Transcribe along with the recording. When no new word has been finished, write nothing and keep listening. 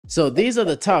So these are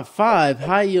the top 5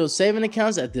 high yield saving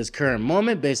accounts at this current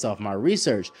moment based off my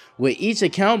research, with each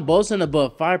account boasting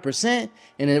above 5%,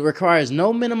 and it requires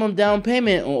no minimum down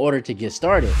payment in order to get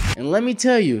started. And let me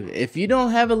tell you, if you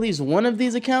don't have at least one of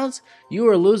these accounts, you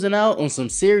are losing out on some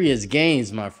serious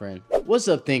gains, my friend. What's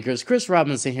up, thinkers? Chris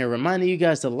Robinson here, reminding you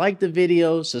guys to like the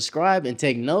video, subscribe, and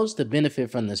take notes to benefit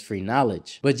from this free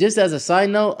knowledge. But just as a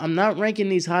side note, I'm not ranking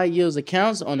these high yields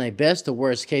accounts on a best to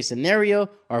worst case scenario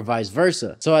or vice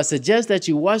versa. So I suggest that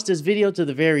you watch this video to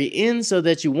the very end so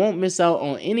that you won't miss out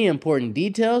on any important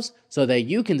details, so that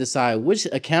you can decide which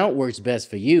account works best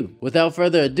for you. Without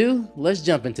further ado, let's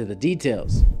jump into the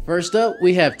details. First up,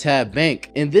 we have Tab Bank,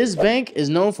 and this bank is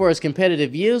known for its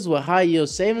competitive yields with high yield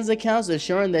savings accounts,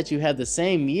 ensuring that you have the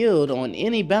same yield on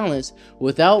any balance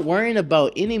without worrying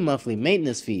about any monthly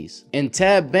maintenance fees. And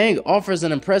Tab Bank offers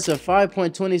an impressive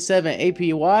 5.27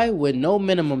 APY with no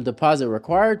minimum deposit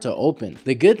required to open.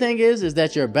 The good thing is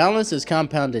that your balance is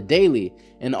compounded daily,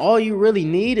 and all you really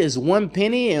need is 1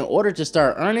 penny in order to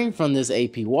start earning from this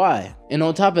APY. And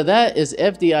on top of that, it's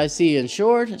FDIC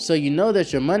insured, so you know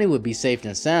that your money would be safe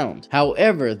and sound.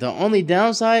 However, the only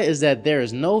downside is that there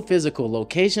is no physical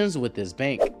locations with this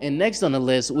bank. And next on the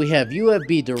list, we have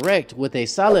UFB Direct with a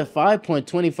solid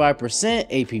 5.25%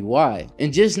 APY.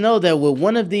 And just know that with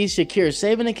one of these secure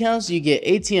saving accounts, you get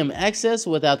ATM access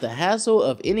without the hassle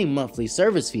of any monthly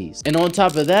service fees. And on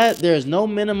top of that, there is no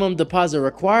minimum deposit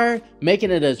required,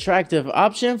 making it an attractive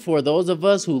option for those of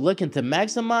us who looking to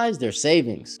maximize their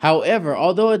savings. However,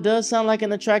 although it does sound like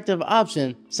an attractive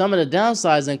option, some of the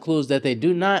downsides includes that they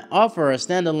do not offer a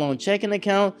standalone checking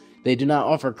account, they do not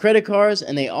offer credit cards,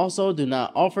 and they also do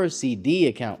not offer CD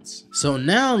accounts. So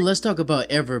now let's talk about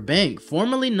EverBank,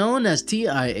 formerly known as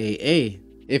TIAA.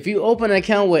 If you open an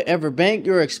account with EverBank,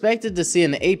 you're expected to see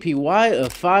an APY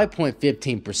of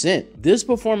 5.15%. This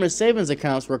performance savings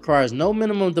account requires no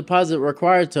minimum deposit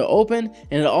required to open,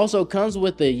 and it also comes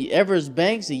with the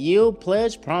EverBank's Yield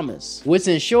Pledge Promise, which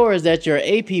ensures that your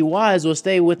APYs will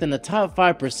stay within the top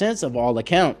 5% of all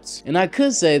accounts. And I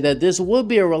could say that this would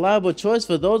be a reliable choice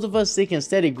for those of us seeking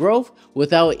steady growth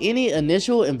without any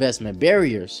initial investment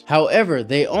barriers. However,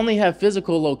 they only have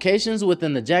physical locations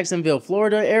within the Jacksonville,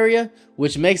 Florida area,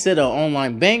 which makes it an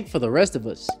online bank for the rest of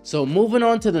us. So moving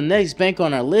on to the next bank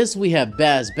on our list, we have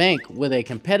Bass Bank with a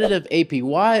competitive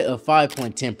APY of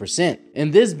 5.10%.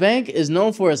 And this bank is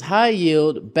known for its high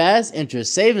yield Bass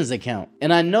Interest Savings account.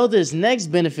 And I know this next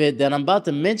benefit that I'm about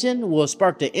to mention will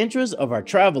spark the interest of our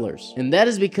travelers. And that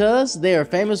is because they are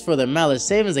famous for their mileage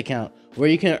savings account, where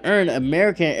you can earn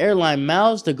American airline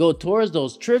miles to go towards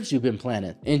those trips you've been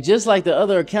planning. And just like the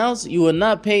other accounts, you will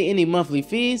not pay any monthly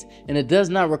fees, and it does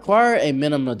not require a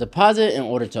minimum deposit in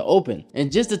order to open.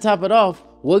 And just to top it off,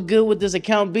 what good would this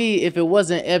account be if it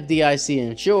wasn't FDIC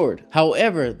insured?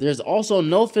 However, there's also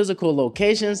no physical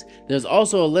locations, there's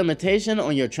also a limitation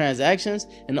on your transactions,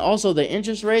 and also the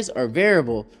interest rates are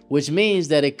variable, which means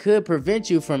that it could prevent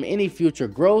you from any future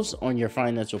growth on your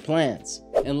financial plans.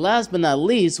 And last but not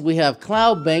least, we have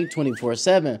Cloud Bank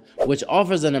 24/7, which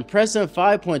offers an impressive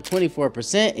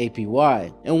 5.24%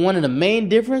 APY. And one of the main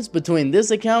difference between this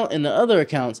account and the other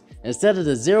accounts, instead of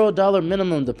the $0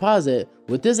 minimum deposit,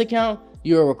 with this account,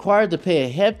 you are required to pay a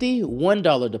hefty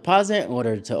 $1 deposit in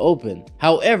order to open.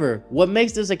 However, what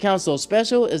makes this account so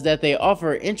special is that they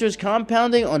offer interest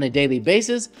compounding on a daily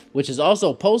basis, which is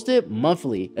also posted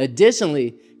monthly.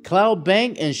 Additionally, Cloud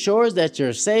Bank ensures that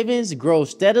your savings grow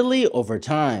steadily over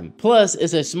time. Plus,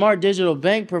 it's a smart digital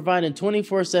bank providing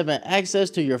 24/7 access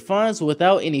to your funds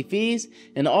without any fees,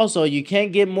 and also you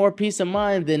can't get more peace of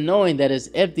mind than knowing that it's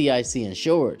FDIC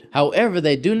insured. However,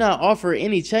 they do not offer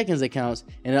any checkings accounts,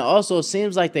 and it also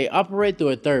seems like they operate through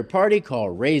a third party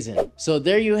called Raisin. So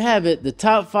there you have it, the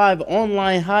top 5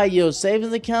 online high yield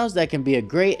savings accounts that can be a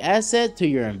great asset to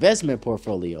your investment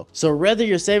portfolio. So whether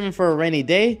you're saving for a rainy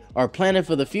day or planning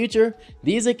for the future,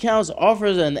 these accounts offer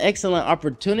an excellent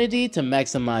opportunity to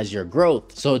maximize your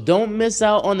growth. So don't miss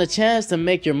out on the chance to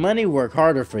make your money work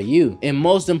harder for you. And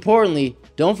most importantly,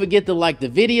 don't forget to like the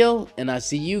video, and I'll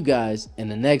see you guys in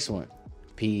the next one.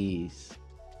 Peace.